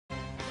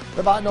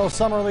The Bottineau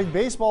Summer League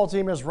baseball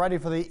team is ready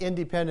for the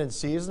independent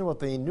season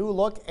with a new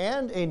look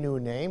and a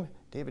new name.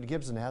 David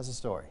Gibson has a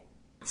story.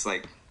 It's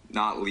like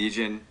not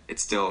Legion.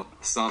 It's still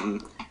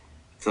something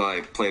to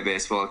like play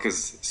baseball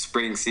because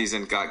spring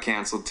season got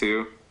canceled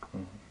too.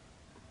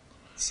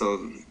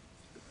 So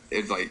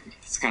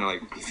it's kind of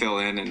like fill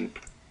in and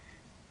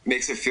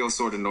makes it feel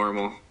sort of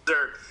normal.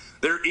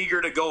 They're eager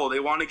to go.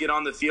 They want to get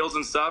on the fields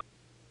and stuff.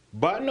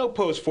 Bottineau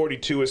Post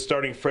 42 is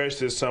starting fresh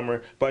this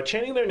summer by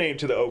changing their name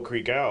to the Oak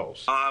Creek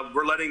Owls.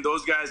 We're letting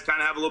those guys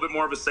kind of have a little bit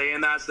more of a say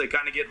in that, so they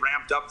kind of get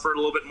ramped up for it a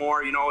little bit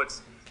more. You know,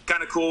 it's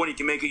kind of cool when you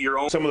can make it your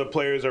own. Some of the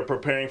players are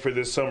preparing for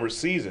this summer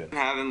season.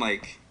 Having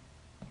like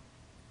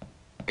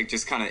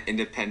just kind of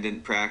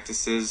independent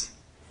practices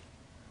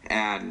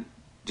and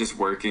just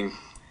working,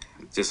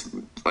 just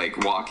like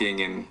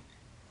walking and,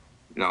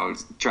 you know,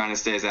 trying to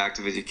stay as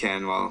active as you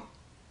can while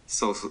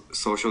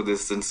social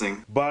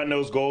distancing.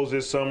 Bottineau's goals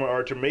this summer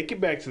are to make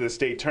it back to the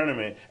state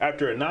tournament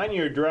after a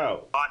 9-year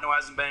drought. Bottineau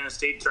hasn't been in a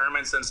state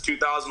tournament since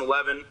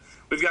 2011.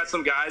 We've got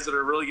some guys that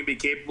are really going to be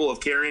capable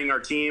of carrying our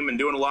team and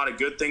doing a lot of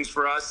good things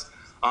for us.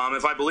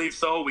 If I believe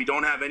so, we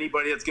don't have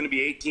anybody that's going to be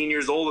 18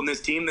 years old in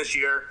this team this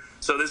year.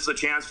 So this is a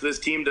chance for this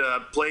team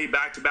to play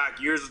back-to-back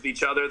years with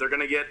each other.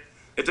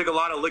 It took a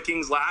lot of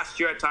lickings last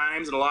year at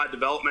times and a lot of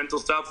developmental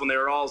stuff when they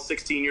were all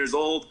 16 years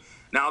old.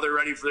 Now they're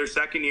ready for their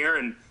second year,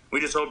 and we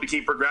just hope to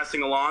keep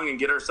progressing along and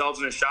get ourselves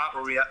in a shot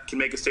where we can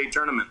make a state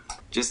tournament.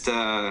 Just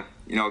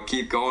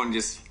keep going.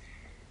 Just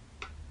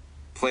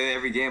play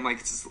every game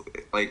like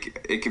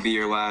it could be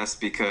your last,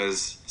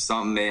 because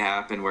something may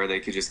happen where they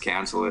could just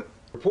cancel it.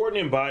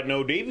 Reporting in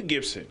Bottineau, David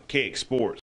Gibson, KX Sports.